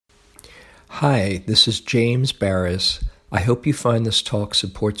Hi, this is James Baraz. I hope you find this talk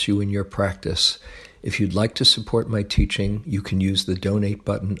supports you in your practice. If you'd like to support my teaching, you can use the donate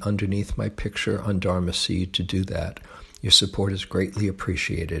button underneath my picture on Dharma Seed to do that. Your support is greatly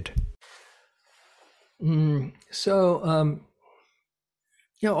appreciated. Often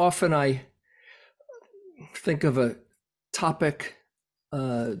I think of a topic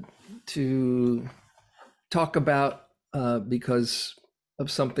to talk about because of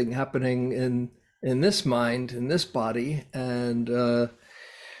something happening in this mind, in this body, and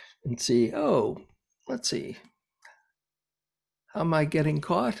see, let's see, how am I getting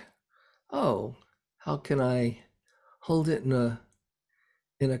caught? Oh, how can I hold it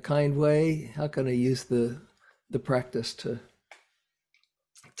in a kind way? How can I use the practice to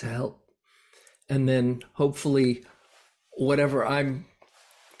help? And then hopefully whatever I'm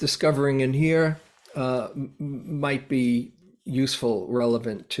discovering in here might be useful,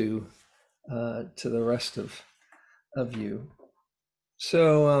 relevant to the rest of you.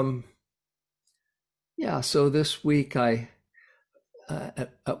 So so this week I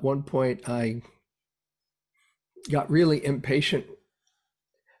at one point I got really impatient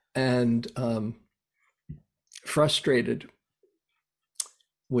and frustrated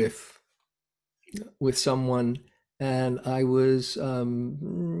with someone, and I was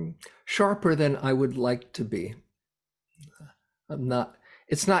sharper than I would like to be.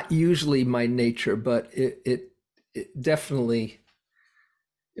 It's not usually my nature, but it definitely,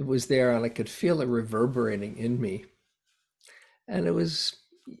 it was there, and I could feel it reverberating in me. And it was,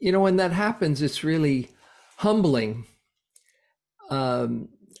 when that happens, it's really humbling,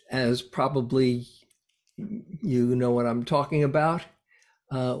 as probably you know what I'm talking about,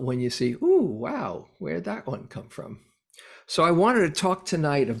 when you see, ooh, wow, where'd that one come from? So I wanted to talk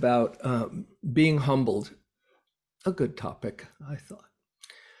tonight about being humbled. A good topic, I thought.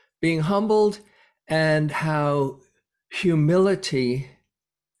 Being humbled, and how humility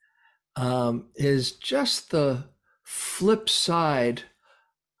is just the flip side,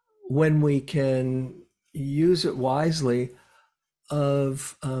 when we can use it wisely,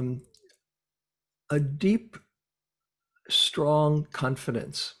 of a deep, strong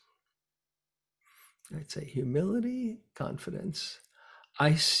confidence. I'd say humility, confidence.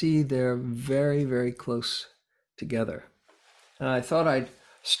 I see they're very, very close together. And I thought I'd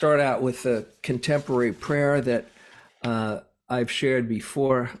start out with a contemporary prayer that I've shared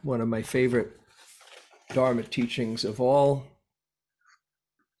before, one of my favorite Dharma teachings of all.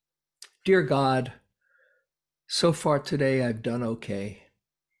 Dear God, so far today I've done okay.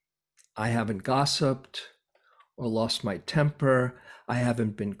 I haven't gossiped or lost my temper. I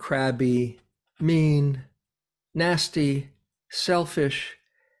haven't been crabby, mean, nasty, selfish,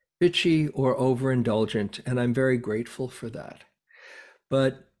 bitchy, or overindulgent, and I'm very grateful for that.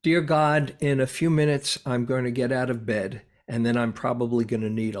 But dear God, in a few minutes, I'm going to get out of bed, and then I'm probably going to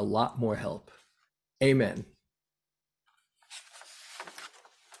need a lot more help. Amen.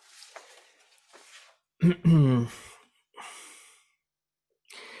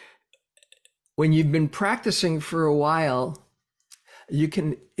 When you've been practicing for a while,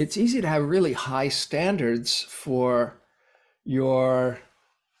 it's easy to have really high standards for your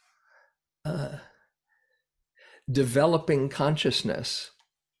developing consciousness,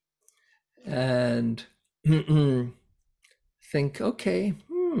 and think, okay,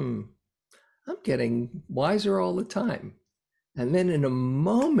 I'm getting wiser all the time. And then in a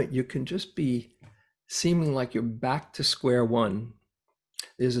moment, you can just be seeming like you're back to square one.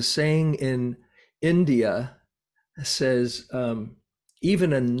 There's a saying in India that says,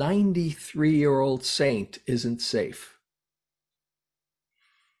 even a 93-year-old saint isn't safe.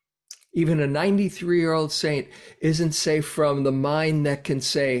 Even a 93-year-old saint isn't safe from the mind that can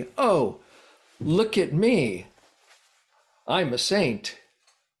say, oh, look at me, I'm a saint.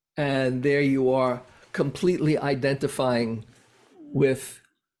 And there you are, completely identifying with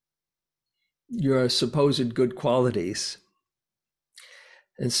your supposed good qualities.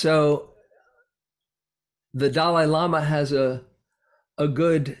 And so the Dalai Lama has a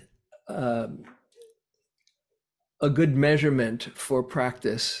good measurement for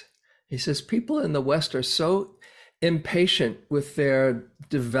practice. He says people in the West are so impatient with their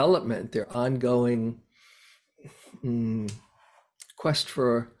development, their ongoing quest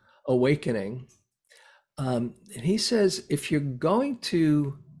for awakening. And he says, if you're going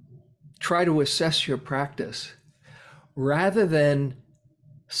to try to assess your practice, rather than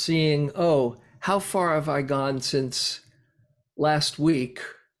seeing, oh, how far have I gone since last week?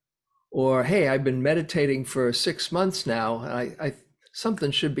 Or, hey, I've been meditating for 6 months now. I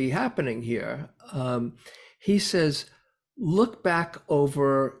something should be happening here. He says, look back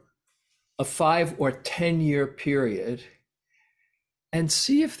over a 5 or 10-year period and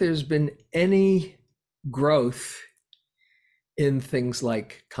see if there's been any growth in things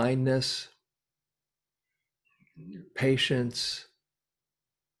like kindness, patience,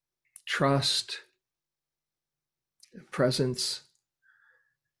 trust, presence.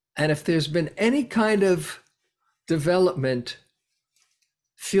 And if there's been any kind of development,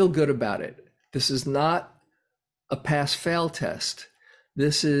 feel good about it. This is not a pass-fail test.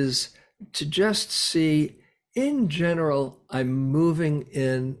 This is to just see, in general, I'm moving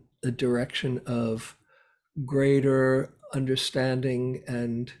in the direction of greater understanding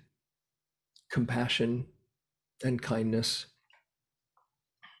and compassion and kindness.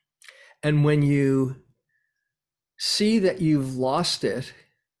 And when you see that you've lost it,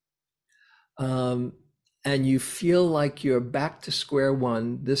 and you feel like you're back to square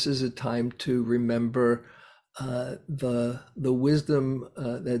one, this is a time to remember the wisdom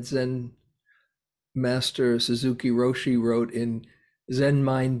that Zen Master Suzuki Roshi wrote in Zen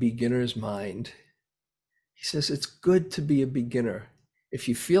Mind, Beginner's Mind. He says it's good to be a beginner. If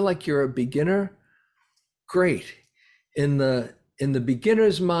you feel like you're a beginner, great. In the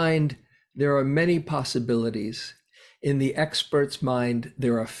beginner's mind, there are many possibilities. In the expert's mind,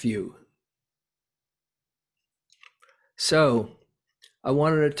 there are few. So I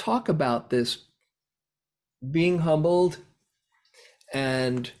wanted to talk about this being humbled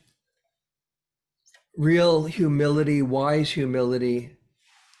and real humility, wise humility,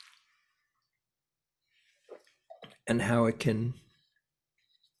 and how it can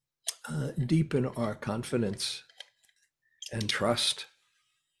deepen our confidence and trust.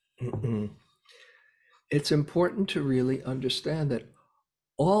 It's important to really understand that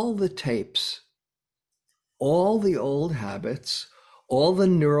all the tapes, all the old habits, all the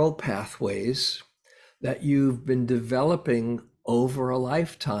neural pathways that you've been developing over a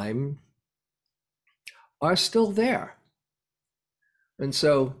lifetime are still there. And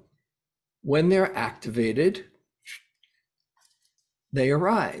so when they're activated, they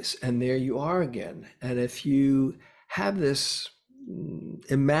arise, and there you are again. And if you have this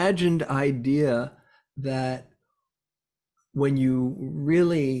imagined idea that when you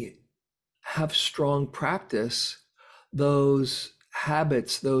really have strong practice, those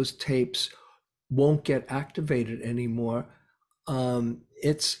habits, those tapes won't get activated anymore.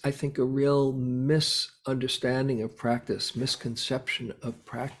 It's, I think, a real misunderstanding of practice, misconception of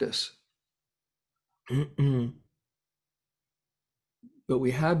practice. But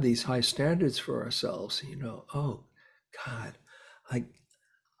we have these high standards for ourselves, oh God,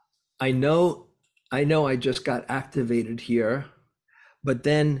 I know I just got activated here, but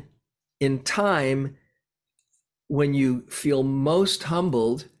then in time, when you feel most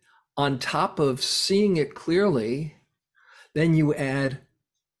humbled, on top of seeing it clearly, then you add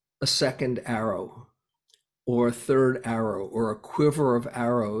a second arrow or a third arrow or a quiver of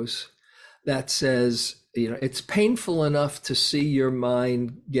arrows that says, it's painful enough to see your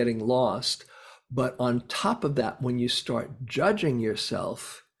mind getting lost, but on top of that, when you start judging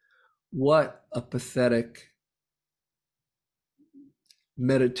yourself, what a pathetic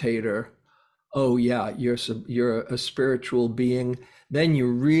meditator. Oh yeah, you're a spiritual being. Then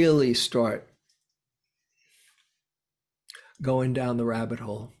you really start going down the rabbit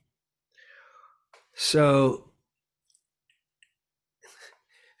hole. So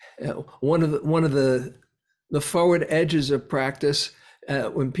one of the forward edges of practice,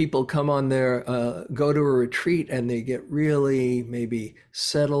 when people come on their go to a retreat and they get really maybe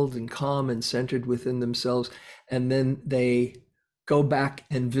settled and calm and centered within themselves, and then they go back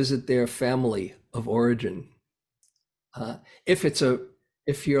and visit their family of origin.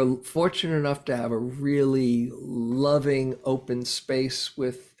 If you're fortunate enough to have a really loving, open space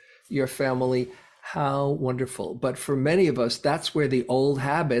with your family, how wonderful. But for many of us, that's where the old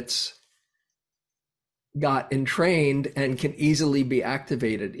habits got entrained and can easily be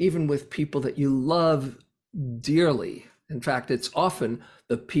activated, even with people that you love dearly. In fact, it's often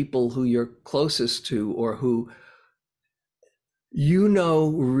the people who you're closest to or who you know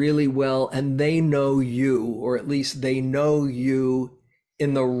really well, and they know you, or at least they know you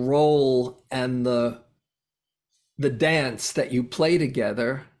in the role and the dance that you play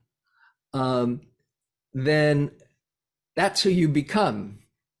together, then that's who you become.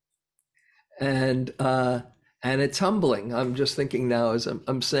 And it's humbling. I'm just thinking now as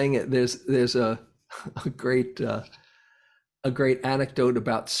I'm saying it, there's a great anecdote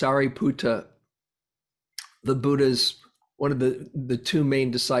about Sariputta, the Buddha's, one of the two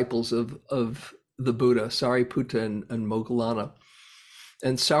main disciples of the Buddha, Sariputta and Moggallana.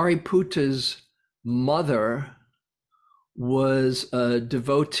 And Sariputta's mother was a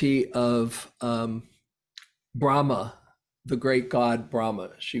devotee of Brahma, the great god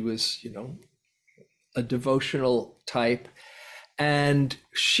Brahma. She was, a devotional type. And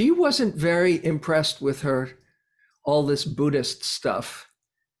she wasn't very impressed with all this Buddhist stuff.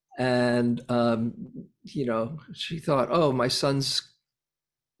 And, she thought, oh, my son's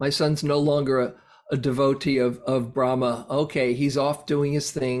no longer a devotee of Brahma. Okay, he's off doing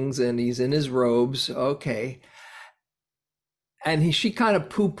his things and he's in his robes. Okay. And she kind of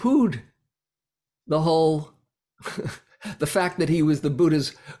poo-pooed the whole, the fact that he was the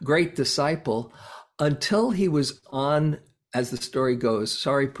Buddha's great disciple until he was on, as the story goes,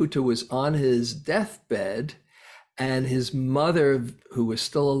 Sariputta was on his deathbed and his mother, who was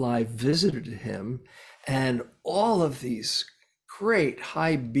still alive, visited him. And all of these great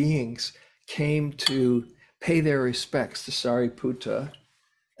high beings came to pay their respects to Sariputta.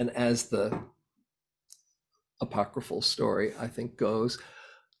 And as the apocryphal story, I think, goes,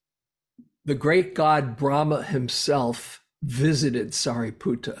 the great god Brahma himself visited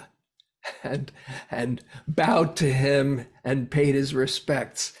Sariputta and bowed to him and paid his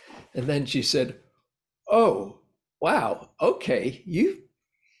respects. And then she said, oh, wow, okay,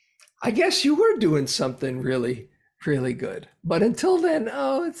 I guess you were doing something really, really good. But until then,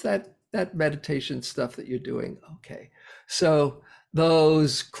 oh, it's that meditation stuff that you're doing. Okay. So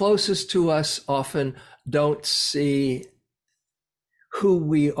those closest to us often don't see who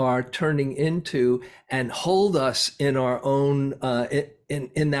we are turning into and hold us in our own,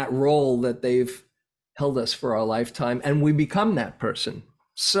 in that role that they've held us for our lifetime, and we become that person.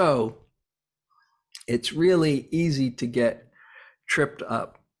 So it's really easy to get tripped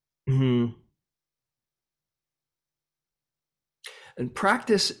up. Mm-hmm. And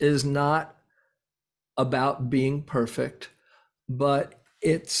practice is not about being perfect, but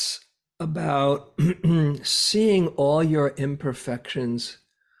it's about seeing all your imperfections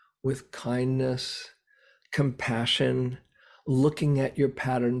with kindness, compassion, looking at your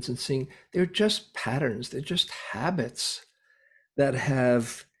patterns and seeing they're just patterns, they're just habits that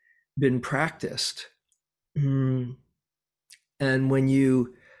have been practiced. And when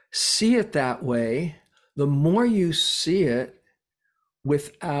you see it that way, the more you see it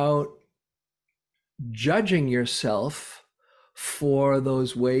without judging yourself for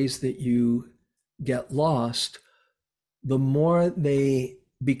those ways that you get lost, the more they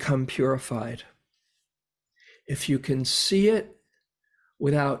become purified. If you can see it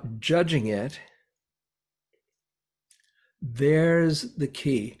without judging it, there's the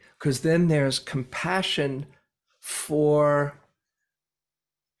key, because then there's compassion for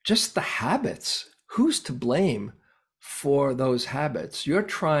just the habits. Who's to blame for those habits? You're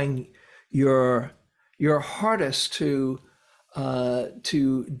trying your hardest to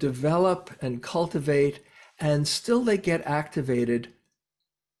develop and cultivate, and still they get activated.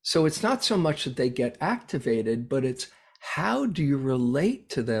 So it's not so much that they get activated, but it's how do you relate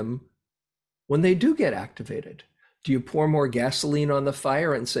to them when they do get activated? Do you pour more gasoline on the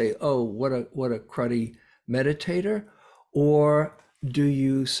fire and say, oh, what a cruddy meditator? Or do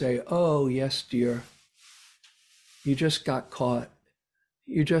you say, oh, yes, dear, you just got caught.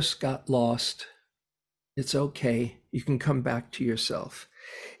 You just got lost. It's okay. You can come back to yourself.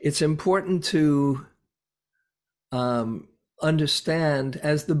 It's important to understand,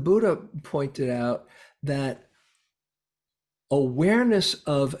 as the Buddha pointed out, that awareness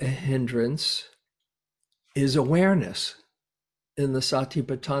of a hindrance is awareness. In the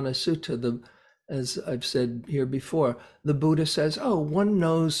Satipatthana Sutta, as I've said here before, the Buddha says, oh, one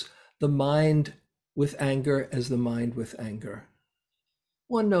knows the mind with anger as the mind with anger.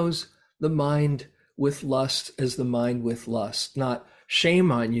 One knows the mind with lust as the mind with lust. Not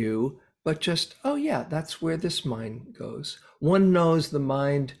shame on you, but just, oh yeah, that's where this mind goes. One knows the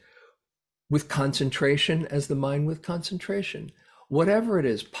mind with concentration as the mind with concentration. Whatever it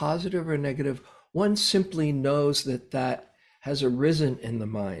is, positive or negative, one simply knows that has arisen in the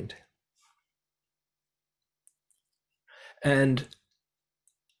mind. And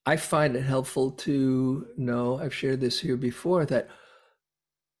I find it helpful to know, I've shared this here before, that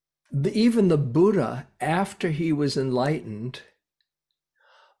even the Buddha, after he was enlightened,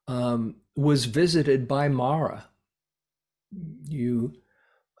 was visited by Mara. You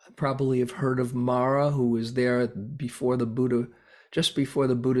probably have heard of Mara, who was there before the Buddha, just before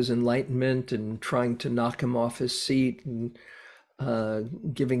the Buddha's enlightenment, and trying to knock him off his seat, and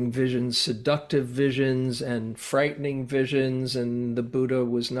giving visions, seductive visions and frightening visions, and the Buddha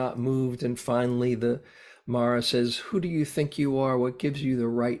was not moved. And finally the Mara says, who do you think you are? What gives you the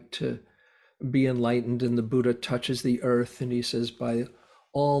right to be enlightened? And the Buddha touches the earth and he says, by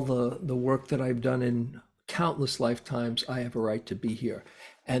all the work that I've done in countless lifetimes, I have a right to be here.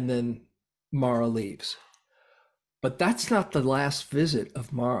 And then Mara leaves. But that's not the last visit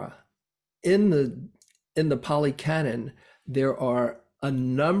of Mara. In the Pali Canon, there are a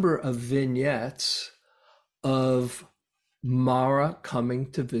number of vignettes of Mara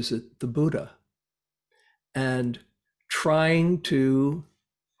coming to visit the Buddha and trying to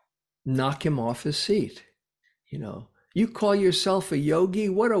knock him off his seat. You call yourself a yogi?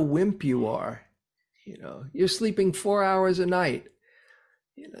 What a wimp you are. You're sleeping 4 hours a night.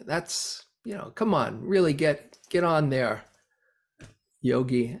 That's, come on, really get on there,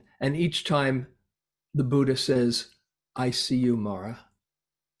 yogi. And each time the Buddha says, I see you, Mara.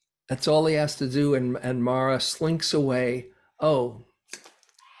 That's all he has to do. And Mara slinks away. Oh,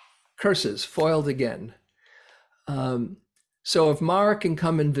 curses, foiled again. So if Mara can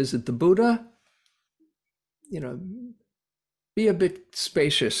come and visit the Buddha, be a bit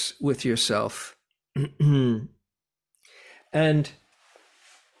spacious with yourself. And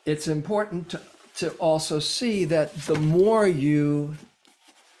it's important to also see that the more you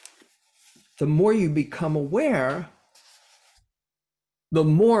become aware, the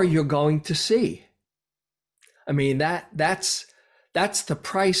more you're going to see. I mean, that's the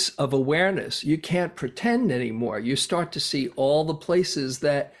price of awareness. You can't pretend anymore. You start to see all the places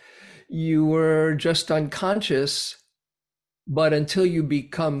that you were just unconscious, but until you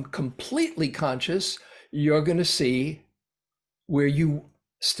become completely conscious, you're going to see where you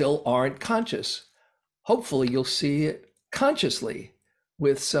still aren't conscious. Hopefully, you'll see it consciously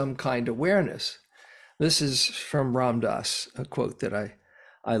with some kind of awareness. This is from Ram Dass, a quote that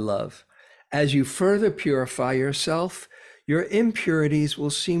I love. As you further purify yourself, your impurities will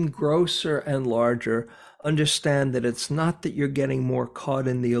seem grosser and larger. Understand that it's not that you're getting more caught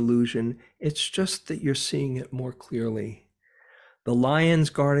in the illusion, it's just that you're seeing it more clearly. The lions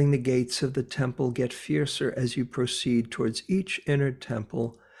guarding the gates of the temple get fiercer as you proceed towards each inner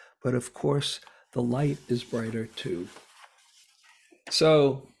temple, but of course, the light is brighter too.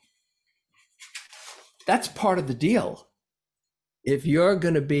 So that's part of the deal. If you're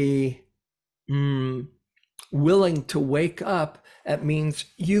going to be willing to wake up, that means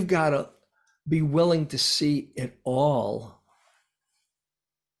you've got to be willing to see it all.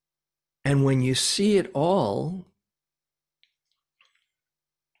 And when you see it all,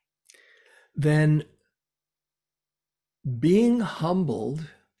 then being humbled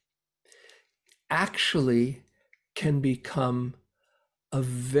actually can become a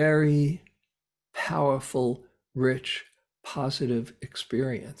very powerful, rich, positive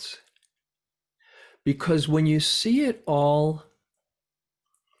experience. Because when you see it all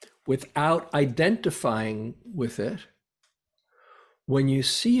without identifying with it, when you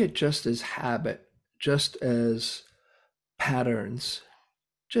see it just as habit, just as patterns,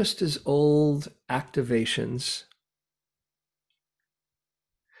 just as old activations,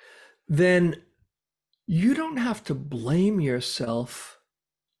 then you don't have to blame yourself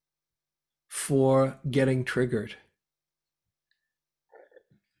for getting triggered.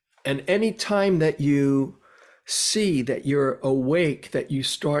 And any time that you see that you're awake, that you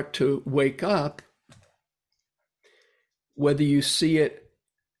start to wake up, whether you see it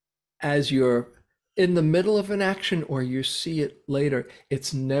as you're in the middle of an action or you see it later,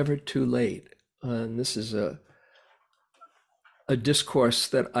 it's never too late. And this is a discourse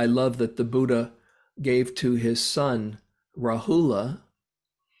that I love that the Buddha gave to his son, Rahula.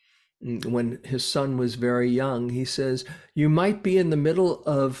 When his son was very young, he says, you might be in the middle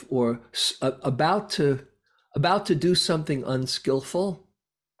of or about to do something unskillful.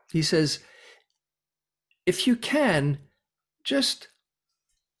 He says, if you can, just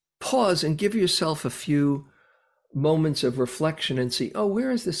pause and give yourself a few moments of reflection and see, oh, where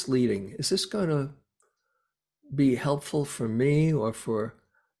is this leading? Is this going to be helpful for me or for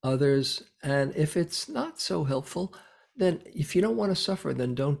others? And if it's not so helpful, then if you don't want to suffer,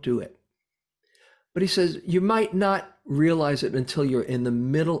 then don't do it. But he says, you might not realize it until you're in the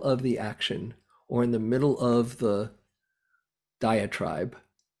middle of the action or in the middle of the diatribe.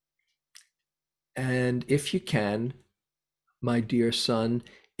 And if you can, my dear son,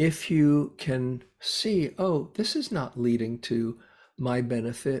 if you can see, oh, this is not leading to my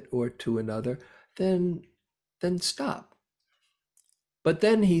benefit or to another, then stop. But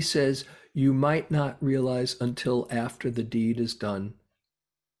then he says, you might not realize until after the deed is done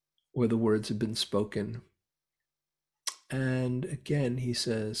or the words have been spoken. And again, he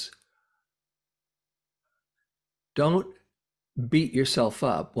says, don't beat yourself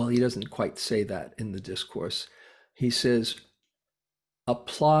up. Well, he doesn't quite say that in the discourse. He says,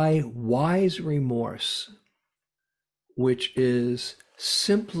 apply wise remorse, which is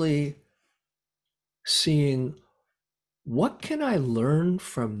simply seeing, what can I learn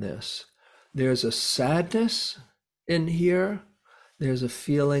from this? There's a sadness in here. There's a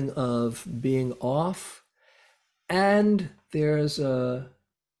feeling of being off. And there's a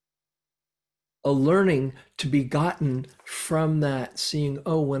learning to be gotten from that, seeing,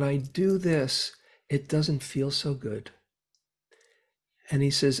 oh, when I do this, it doesn't feel so good. And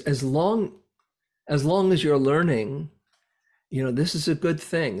he says, as long as you're learning, this is a good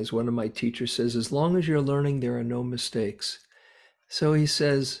thing, as one of my teachers says, as long as you're learning, there are no mistakes. So he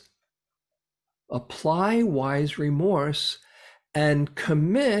says, apply wise remorse and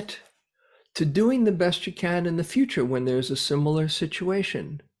commit to doing the best you can in the future when there's a similar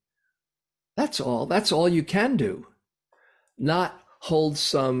situation. That's all you can do. Not hold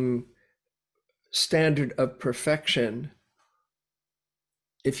some standard of perfection.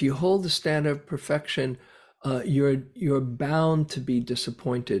 If you hold the standard of perfection, you're bound to be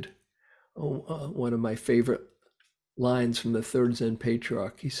disappointed. One of my favorite lines from the third Zen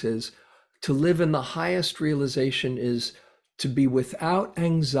patriarch, he says, to live in the highest realization is to be without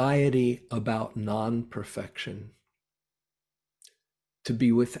anxiety about non-perfection. To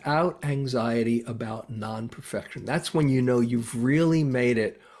be without anxiety about non-perfection. That's when you know you've really made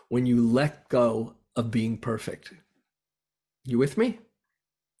it, when you let go of being perfect. You with me?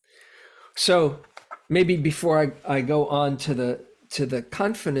 So maybe before I go on to the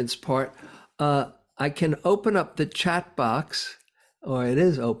confidence part, I can open up the chat box, or it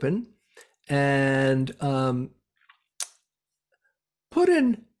is open, and put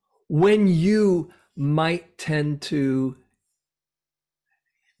in when you might tend to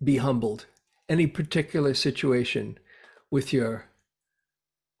be humbled, any particular situation with your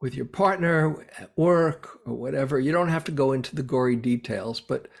partner at work or whatever. You don't have to go into the gory details,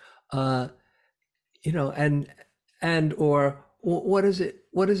 but and or what is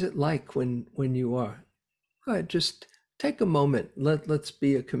it like when you are? Go ahead, just take a moment. Let's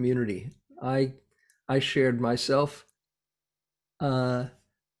be a community. I shared myself. When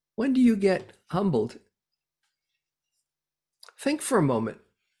do you get humbled? Think for a moment.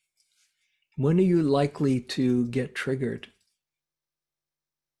 When are you likely to get triggered?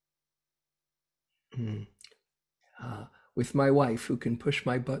 With my wife, who can push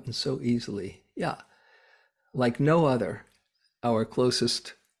my buttons so easily. Yeah, like no other, our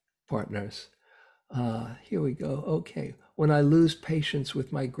closest partners. Here we go. Okay. When I lose patience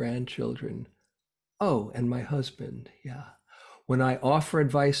with my grandchildren. Oh, and my husband. Yeah. When I offer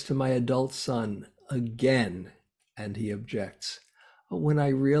advice to my adult son again, and he objects. When I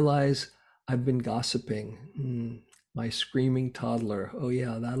realize I've been gossiping. My screaming toddler. Oh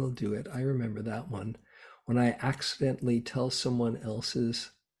yeah, that'll do it. I remember that one. When I accidentally tell someone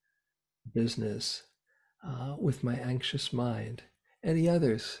else's business with my anxious mind. Any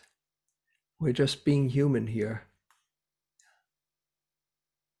others? We're just being human here.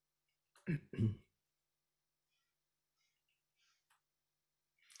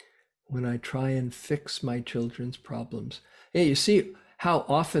 When I try and fix my children's problems. Hey, you see how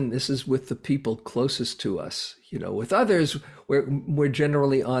often this is with the people closest to us. With others, we're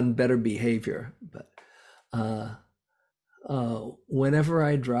generally on better behavior. But whenever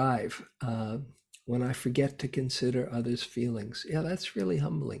I drive, when I forget to consider others' feelings, yeah, that's really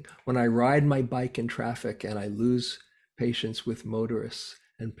humbling. When I ride my bike in traffic and I lose patience with motorists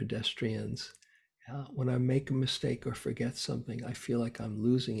and pedestrians, when I make a mistake or forget something, I feel like I'm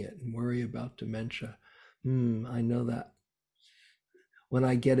losing it and worry about dementia. I know that. When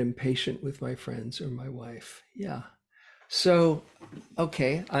I get impatient with my friends or my wife, yeah. So,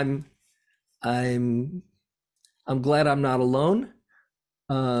 okay, I'm glad I'm not alone.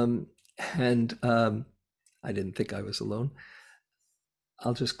 And I didn't think I was alone.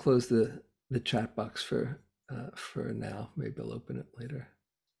 I'll just close the chat box for now. Maybe I'll open it later.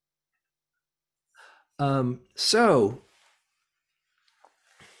 So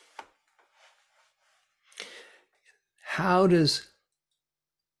how does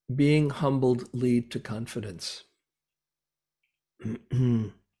being humbled lead to confidence?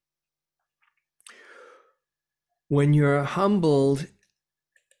 When you're humbled,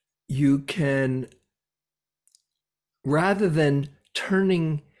 you can, rather than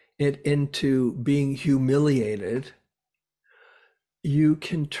turning it into being humiliated, you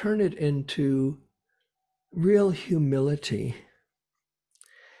can turn it into real humility.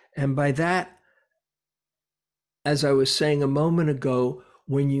 And by that, as I was saying a moment ago,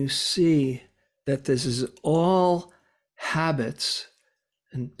 when you see that this is all habits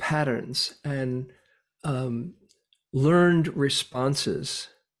and patterns and learned responses,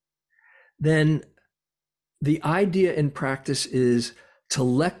 then the idea in practice is to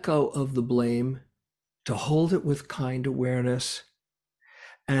let go of the blame to hold it with kind awareness,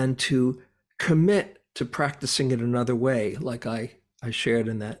 and to commit to practicing it another way, like I shared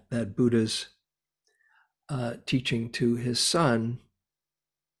in that Buddha's teaching to his son.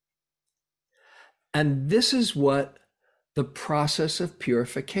 And this is what the process of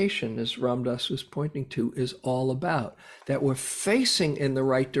purification, as Ram Dass was pointing to, is all about, that we're facing in the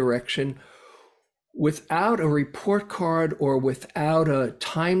right direction without a report card or without a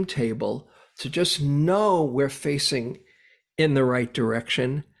timetable, to just know we're facing in the right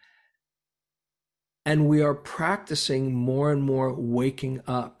direction. And we are practicing more and more waking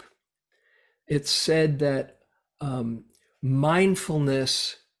up. It's said that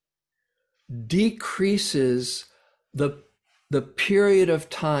mindfulness decreases the period of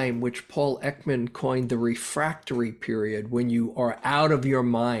time which Paul Ekman coined the refractory period, when you are out of your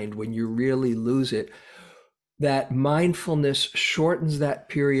mind, when you really lose it. That mindfulness shortens that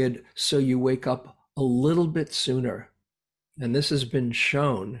period so you wake up a little bit sooner. And this has been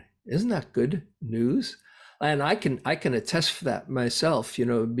shown. Isn't that good news? And I can attest for that myself.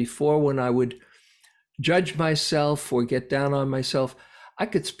 Before, when I would judge myself or get down on myself, I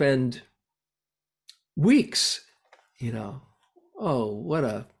could spend weeks, oh, what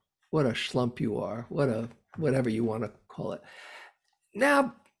a schlump you are, whatever you want to call it.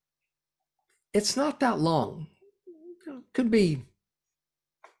 Now, it's not that long. It could be,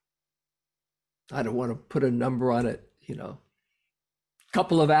 I don't want to put a number on it,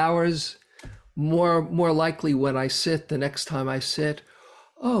 couple of hours. More likely when I sit, the next time I sit,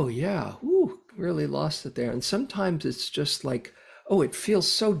 oh yeah, really lost it there. And sometimes it's just like, oh, it feels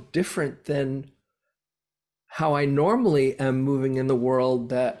so different than how I normally am moving in the world,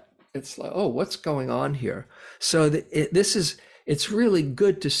 that it's like, oh, what's going on here? So it's really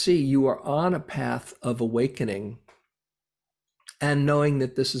good to see you are on a path of awakening, and knowing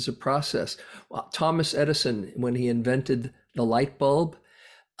that this is a process. Well, Thomas Edison, when he invented the light bulb,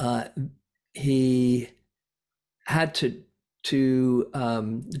 he had to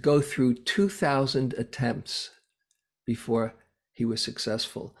go through 2,000 attempts before he was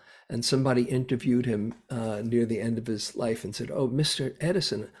successful. And somebody interviewed him near the end of his life and said, "Oh, Mr.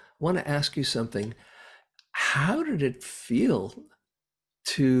 Edison, I want to ask you something. How did it feel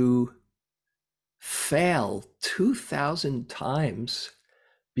to fail 2,000 times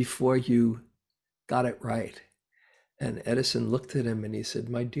before you got it right?" And Edison looked at him and he said,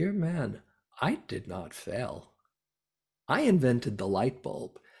 "My dear man, I did not fail. I invented the light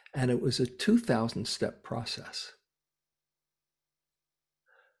bulb, and it was a 2,000-step process."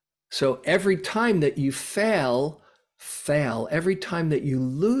 So every time that you fail, every time that you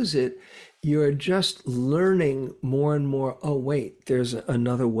lose it, you're just learning more and more, oh, wait, there's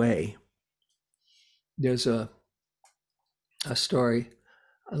another way. There's a story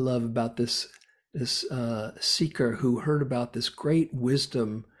I love about this seeker who heard about this great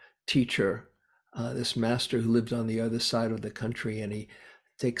wisdom teacher, this master who lived on the other side of the country, and he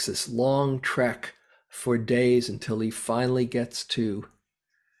takes this long trek for days until he finally gets to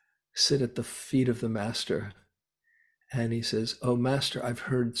sit at the feet of the master. And he says, "Oh, master, I've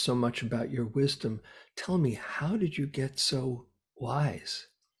heard so much about your wisdom. Tell me, how did you get so wise?"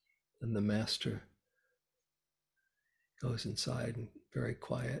 And the master goes inside and very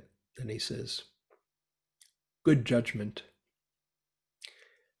quiet. And he says, "Good judgment."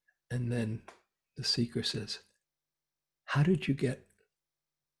 And then the seeker says, "How did you get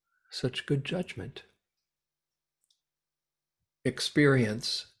such good judgment?"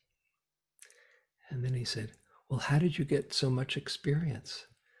 "Experience." And then he said, "Well, how did you get so much experience?"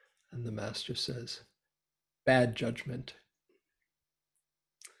 And the master says, "Bad judgment."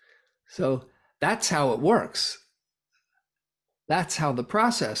 So that's how it works. That's how the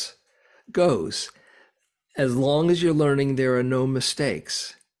process goes. As long as you're learning, there are no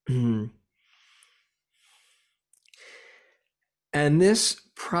mistakes. And this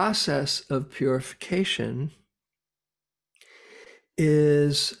process of purification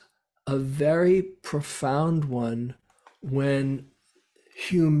is a very profound one when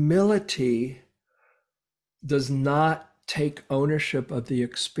humility does not take ownership of the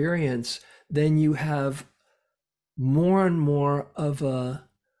experience. Then you have more and more of a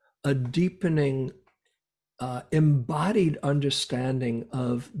deepening embodied understanding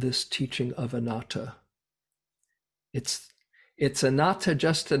of this teaching of anatta. It's anatta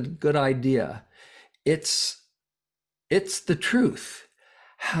just a good idea. It's the truth.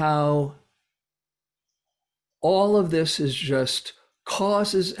 How all of this is just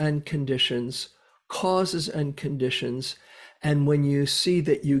causes and conditions. And when you see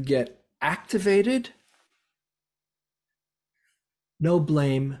that you get activated, no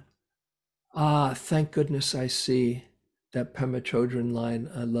blame, Ah, thank goodness I see that Pema Chodron line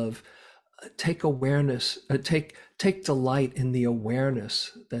I love. Take awareness, take delight in the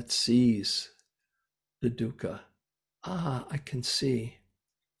awareness that sees the dukkha. Ah, I can see.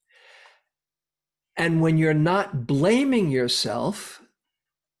 And when you're not blaming yourself,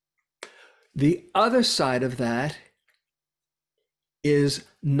 the other side of that is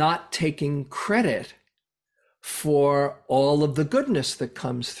not taking credit for all of the goodness that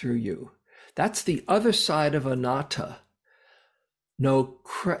comes through you. That's the other side of anatta. No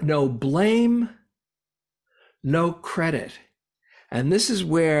blame, no credit. And this is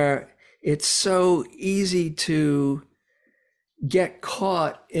where it's so easy to get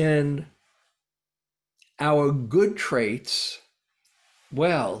caught in our good traits.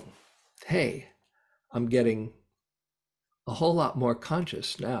 Well, hey, I'm getting a whole lot more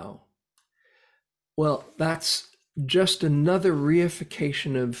conscious now. Well, that's just another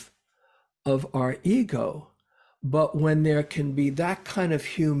reification of our ego. But when there can be that kind of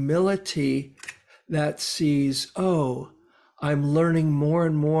humility that sees, oh, I'm learning more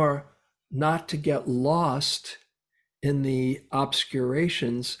and more not to get lost in the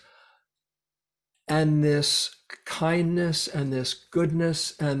obscurations, and this kindness and this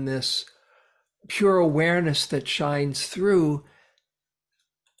goodness and this pure awareness that shines through,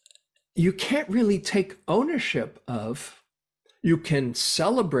 you can't really take ownership of. You can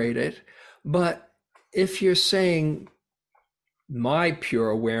celebrate it, but if you're saying my pure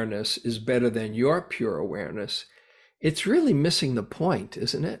awareness is better than your pure awareness, it's really missing the point,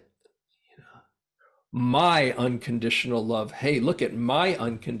 isn't it? My unconditional love. Hey, look at my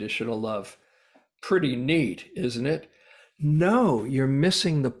unconditional love. Pretty neat, isn't it? No, you're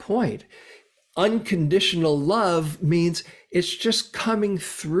missing the point. Unconditional love means it's just coming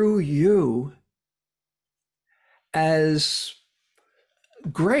through you as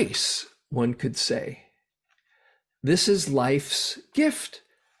grace, one could say. This is life's gift,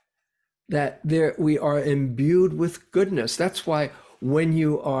 that we are imbued with goodness. That's why when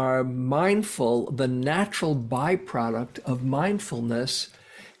you are mindful, the natural byproduct of mindfulness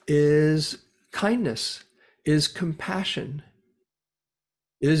is kindness, is compassion,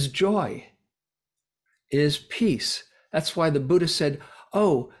 is joy, is peace. That's why the Buddha said,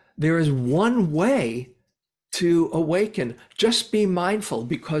 oh, there is one way to awaken. Just be mindful,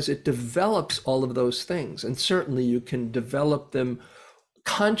 because it develops all of those things. And certainly you can develop them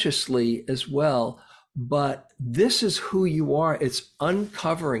consciously as well. But this is who you are. It's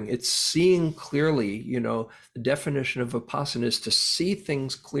uncovering, it's seeing clearly. The definition of vipassana is to see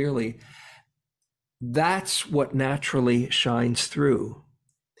things clearly. That's what naturally shines through.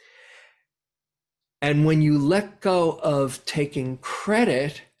 And when you let go of taking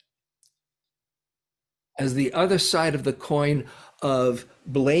credit as the other side of the coin of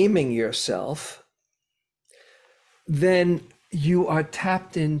blaming yourself, then you are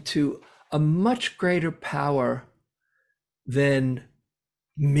tapped into a much greater power than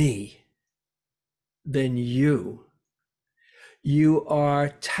me, than you. You are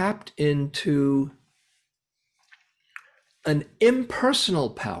tapped into an impersonal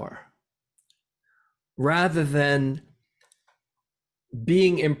power, rather than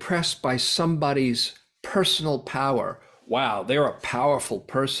being impressed by somebody's personal power. Wow, they're a powerful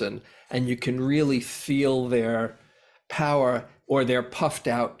person, and you can really feel their power or their puffed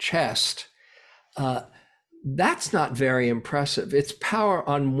out chest. That's not very impressive. It's power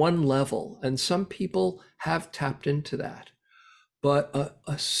on one level, and some people have tapped into that. But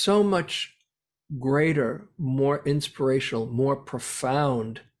a so much greater, more inspirational, more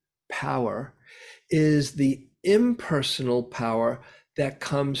profound power is the impersonal power that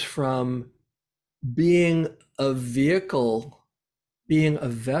comes from being a vehicle, being a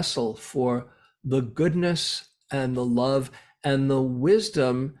vessel for the goodness and the love and the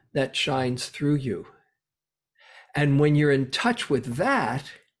wisdom that shines through you. And when you're in touch with that,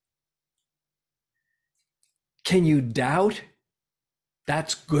 can you doubt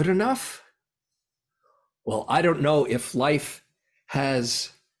that's good enough? Well, I don't know if life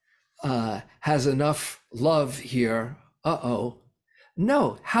has enough love here.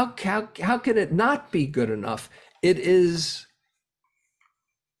 No, how can it not be good enough? It is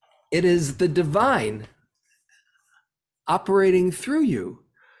the divine operating through you.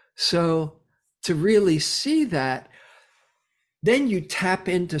 So to really see that, then you tap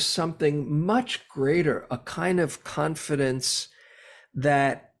into something much greater, a kind of confidence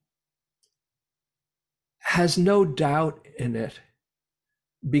that has no doubt in it,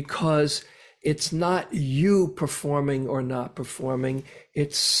 because it's not you performing or not performing.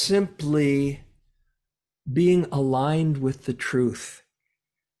 It's simply being aligned with the truth.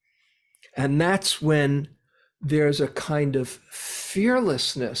 And that's when there's a kind of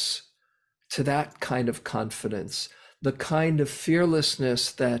fearlessness to that kind of confidence, the kind of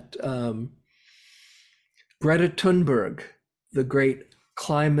fearlessness that Greta Thunberg, the great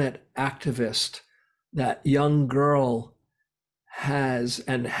climate activist, that young girl has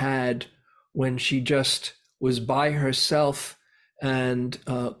and had when she just was by herself and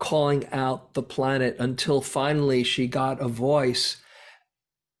calling out the planet until finally she got a voice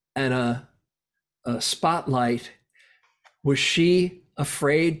and a spotlight. Was she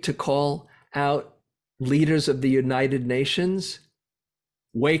afraid to call out leaders of the United Nations?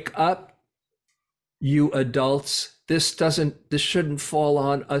 Wake up, you adults. This shouldn't fall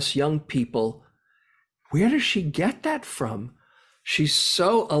on us young people. Where does she get that from? She's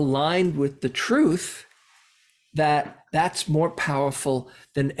so aligned with the truth that that's more powerful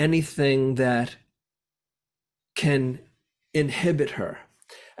than anything that can inhibit her.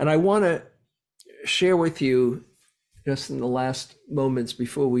 And I want to share with you, just in the last moments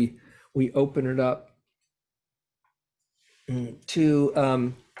before we open it up,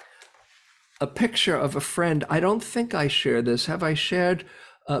 to a picture of a friend. I don't think I shared this. Have I shared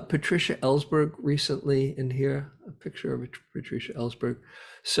Patricia Ellsberg recently in here? A picture of Patricia Ellsberg.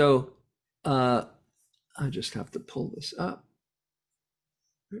 So I just have to pull this up.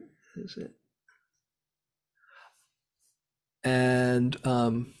 Where is it? And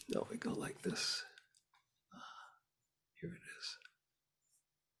we go like this. Here it is.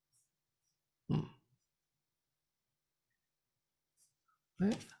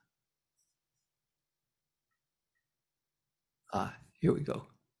 Right? Here we go.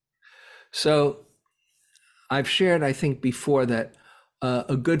 So I've shared, I think, before that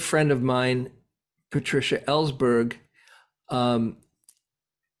a good friend of mine, Patricia Ellsberg,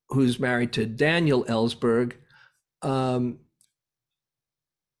 who's married to Daniel Ellsberg,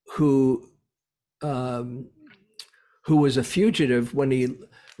 who was a fugitive when he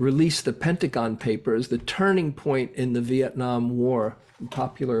released the Pentagon Papers, the turning point in the Vietnam War, in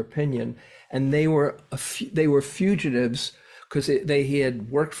popular opinion. And they were fugitives because he had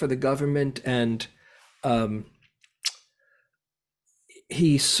worked for the government, and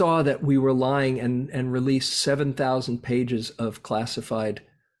he saw that we were lying and released 7,000 pages of classified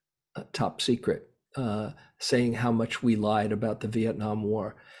top secret, saying how much we lied about the Vietnam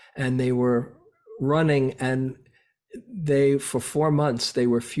War. And they were running, and for 4 months, they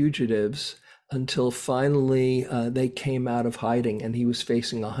were fugitives until finally they came out of hiding, and he was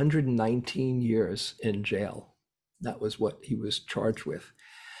facing 119 years in jail. That was what he was charged with.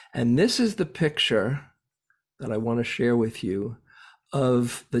 And this is the picture that I want to share with you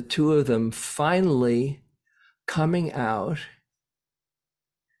of the two of them finally coming out.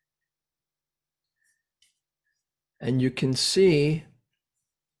 And you can see,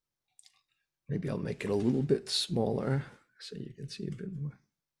 maybe I'll make it a little bit smaller so you can see a bit more.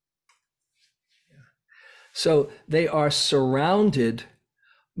 Yeah. So they are surrounded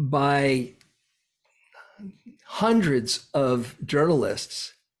by hundreds of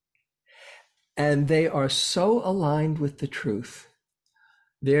journalists, and they are so aligned with the truth.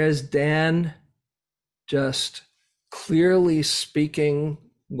 There's Dan just clearly speaking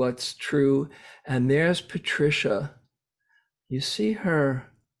what's true, and there's Patricia. You see her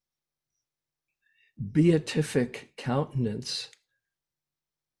beatific countenance,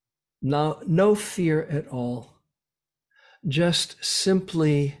 no fear at all, just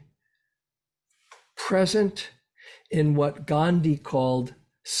simply present in what Gandhi called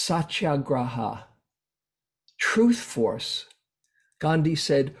satyagraha, truth force. Gandhi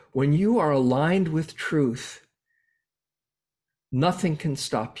said, when you are aligned with truth, nothing can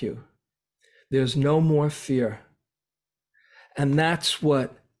stop you. There's no more fear. And that's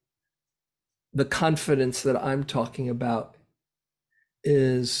what the confidence that I'm talking about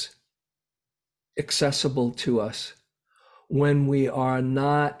is accessible to us when we are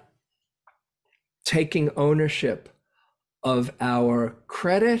not taking ownership of our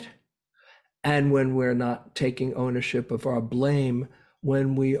credit, and when we're not taking ownership of our blame,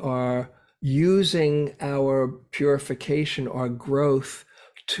 when we are using our purification, our growth,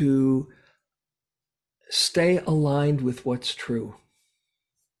 to stay aligned with what's true.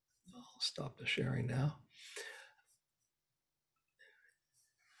 I'll stop the sharing now.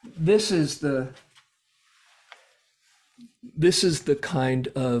 This is the kind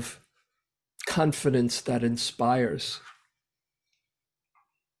of confidence that inspires.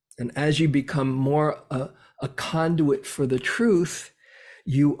 And as you become more a conduit for the truth,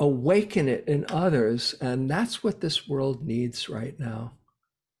 you awaken it in others. And that's what this world needs right now.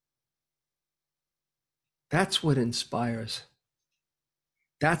 That's what inspires.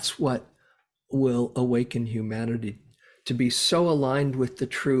 That's what will awaken humanity to be so aligned with the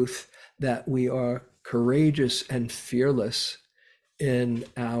truth that we are courageous and fearless in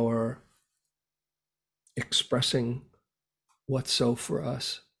our expressing what's so for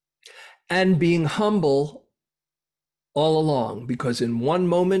us, and being humble all along, because in one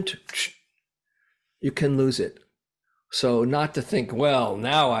moment you can lose it. So not to think, well,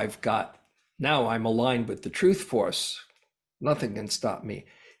 now I'm aligned with the truth force, nothing can stop me.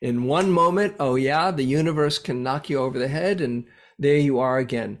 In one moment, oh yeah, the universe can knock you over the head, and there you are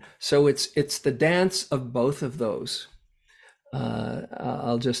again. So it's the dance of both of those.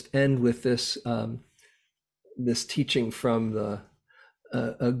 I'll just end with this this teaching from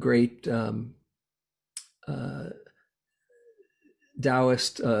a great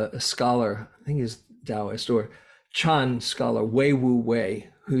Taoist scholar, I think he's Taoist or Chan scholar, Wei Wu Wei,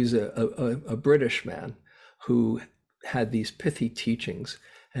 who's a British man who had these pithy teachings.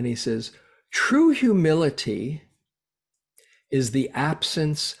 And he says, true humility is the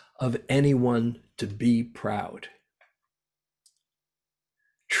absence of anyone to be proud.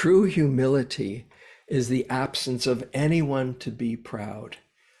 True humility is the absence of anyone to be proud.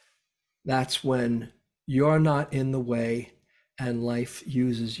 That's when you're not in the way and life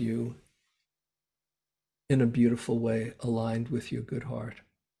uses you in a beautiful way, aligned with your good heart.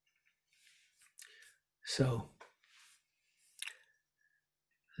 So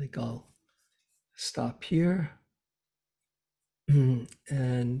I think I'll stop here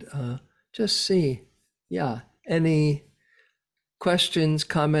and just see, any questions,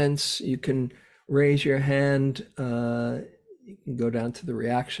 comments. You can raise your hand. You can go down to the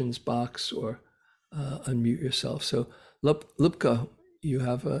reactions box or unmute yourself. So Lupka, you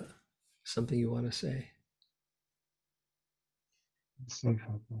have something you want to say? Let's see if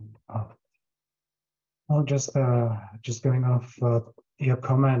I can. Well, just going off your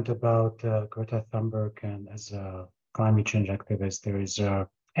comment about Greta Thunberg and as a climate change activist, there is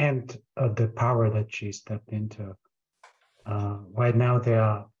and the power that she stepped into. Right now,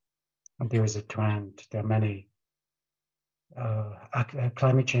 there is a trend. There are many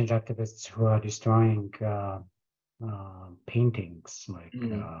climate change activists who are destroying paintings like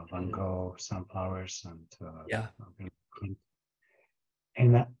Van Gogh, sunflowers, and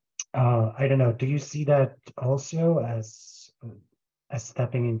and I don't know. Do you see that also as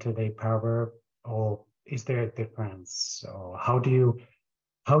stepping into their power, or is there a difference? Or how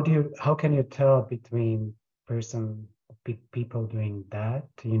can you tell between people doing that,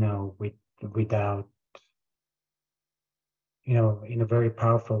 without, in a very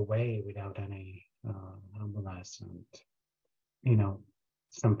powerful way, without any humbleness and,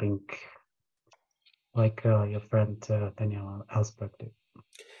 something like your friend Daniel Ellsberg did?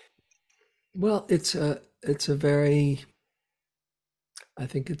 Well, it's a very, I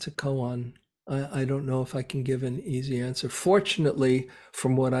think it's a koan. I don't know if I can give an easy answer. Fortunately,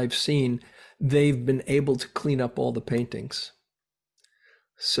 from what I've seen, they've been able to clean up all the paintings.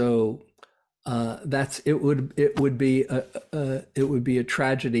 So it would be a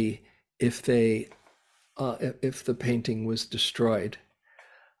tragedy if if the painting was destroyed.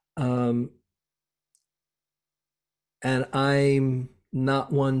 And I'm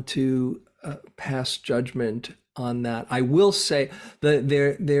not one to pass judgment on that. I will say that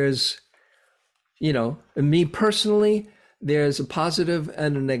there's, me personally, there's a positive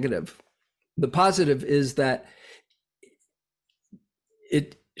and a negative. The positive is that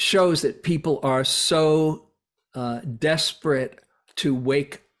it shows that people are so desperate to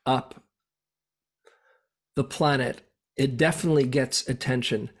wake up the planet. It definitely gets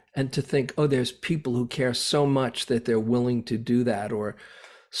attention. And to think, oh, there's people who care so much that they're willing to do that, or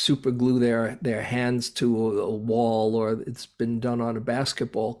super glue their hands to a wall, or it's been done on a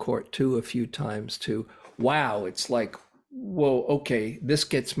basketball court too a few times too. Wow, it's like, whoa, okay, this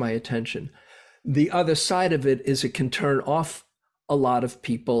gets my attention. The other side of it is it can turn off a lot of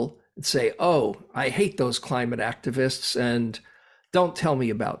people and say, oh, I hate those climate activists and don't tell me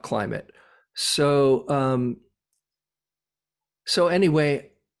about climate. So anyway,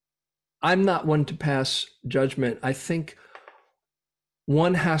 I'm not one to pass judgment. I think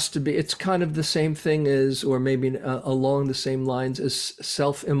one has to be, it's kind of the same thing as, or maybe along the same lines as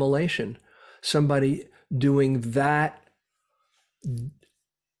self-immolation. Somebody doing that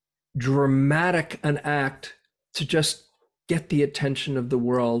dramatic an act to just get the attention of the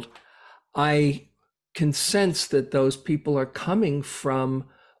world. I can sense that those people are coming from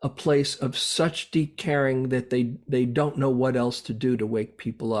a place of such deep caring that they don't know what else to do to wake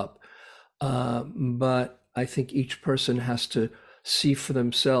people up. But I think each person has to see for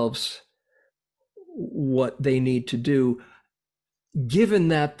themselves what they need to do. given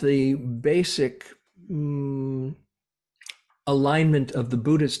that the basic alignment of the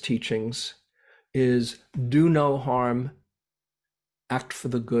Buddhist teachings is do no harm, act for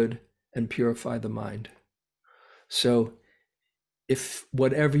the good, and purify the mind. So if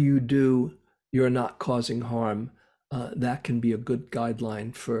whatever you do, you're not causing harm, that can be a good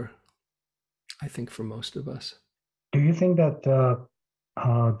guideline for, I think, for most of us. Do you think that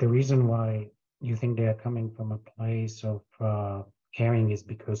the reason why you think they are coming from a place of caring is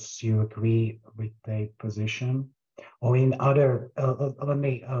because you agree with their position? Or in other, let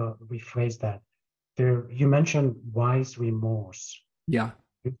me rephrase that. There, you mentioned wise remorse. Yeah.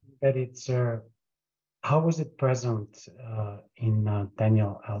 You think that it's how was it present in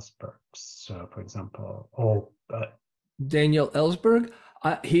Daniel Ellsberg's, for example, or Daniel Ellsberg,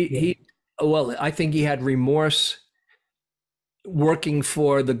 yeah. well, I think he had remorse working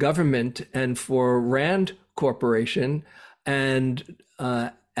for the government and for Rand Corporation, and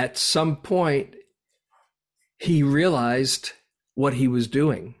at some point he realized what he was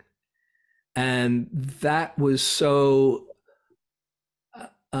doing, and that was so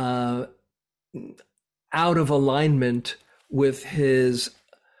out of alignment with his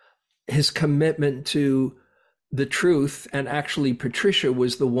commitment to the truth. And actually Patricia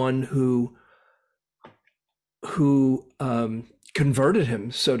was the one who converted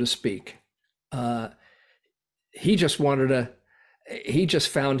him, so to speak. He just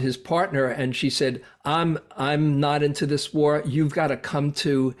found his partner, and she said, I'm not into this war. You've got to come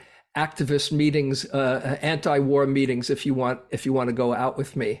to activist meetings, anti-war meetings, if you want to go out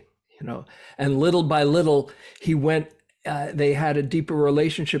with me, and little by little he went. They had a deeper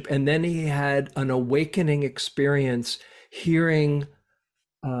relationship, and then he had an awakening experience hearing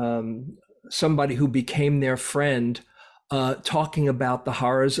somebody who became their friend talking about the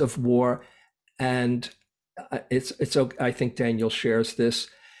horrors of war. And it's I think Daniel shares this.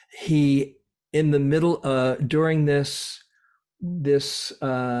 He, in the middle during this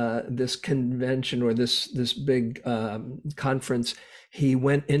convention, or this big conference, he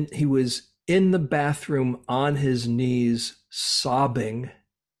was in the bathroom on his knees sobbing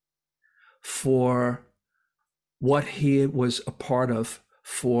for what he was a part of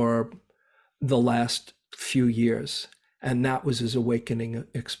for the last few years. And that was his awakening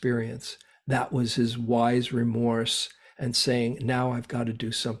experience. That was his wise remorse and saying, now I've got to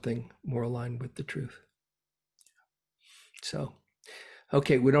do something more aligned with the truth. So,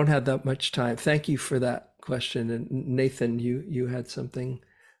 okay, we don't have that much time. Thank you for that question. And Nathan, you had something.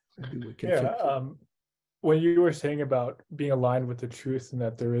 Maybe we can when you were saying about being aligned with the truth and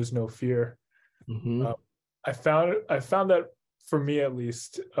that there is no fear, I found that, for me at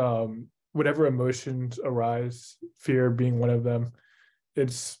least, whatever emotions arise, fear being one of them,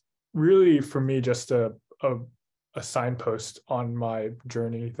 it's really, for me, just a signpost on my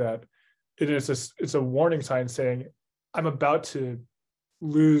journey, that it's a warning sign saying I'm about to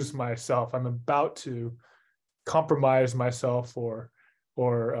lose myself, I'm about to compromise myself, or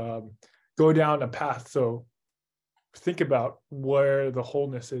go down a path. So think about where the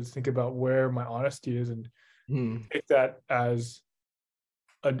wholeness is, think about where my honesty is, and take that as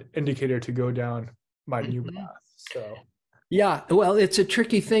an indicator to go down my new path. So yeah, well, it's a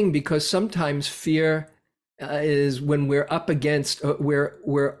tricky thing, because sometimes fear is when we're up against,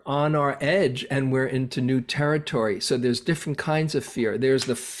 we're on our edge and we're into new territory. So there's different kinds of fear. There's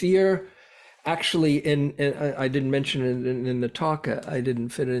the fear, actually, I didn't mention it in the talk. I didn't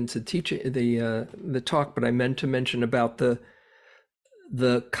fit it into teaching the talk, but I meant to mention about the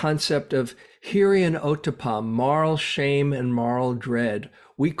concept of hiri and otapa, moral shame and moral dread.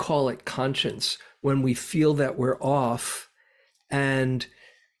 We call it conscience when we feel that we're off and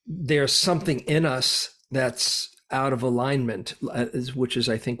there's something in us that's out of alignment, which is,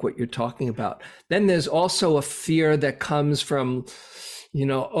 I think, what you're talking about. Then there's also a fear that comes from,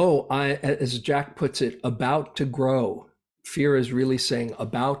 as Jack puts it, about to grow. Fear is really saying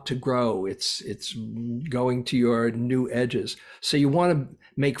about to grow. It's going to your new edges. So you want to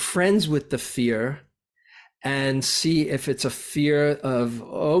make friends with the fear and see if it's a fear of,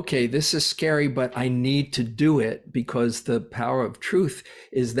 okay, this is scary, but I need to do it because the power of truth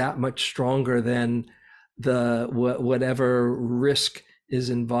is that much stronger than the whatever risk is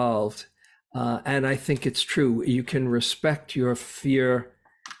involved. And I think it's true. You can respect your fear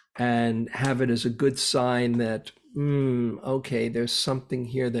and have it as a good sign that, okay, there's something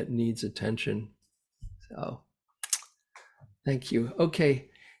here that needs attention. So thank you. Okay,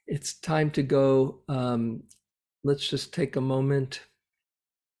 it's time to go. Let's just take a moment.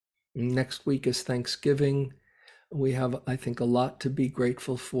 Next week is Thanksgiving. We have, I think, a lot to be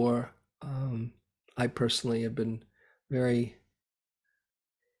grateful for. I personally have been very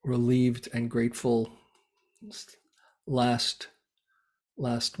relieved and grateful last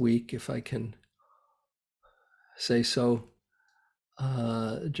week, if I can say so.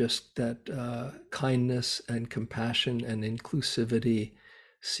 Just that kindness and compassion and inclusivity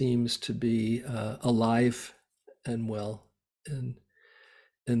seems to be alive and well in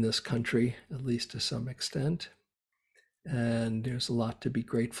this country, at least to some extent. And there's a lot to be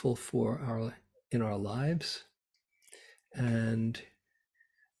grateful for in our lives, and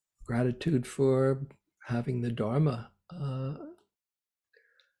gratitude for having the Dharma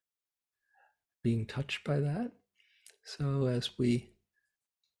being touched by that. So as we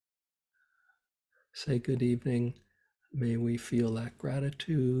say good evening, may we feel that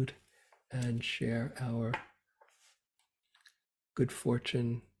gratitude and share our good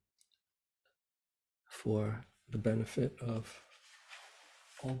fortune for the benefit of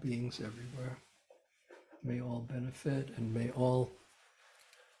all beings everywhere. May all benefit, and may all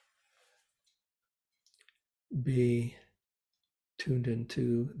be tuned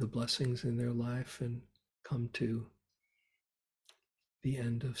into the blessings in their life and come to the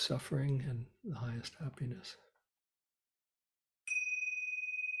end of suffering and the highest happiness.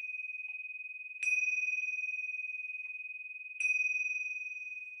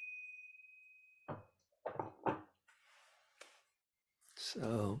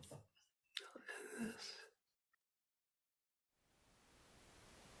 So,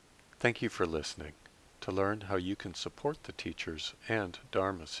 Thank you for listening. To learn how you can support the teachers and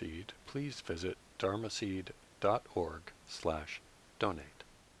Dharma Seed, please visit dharmaseed.org/donate.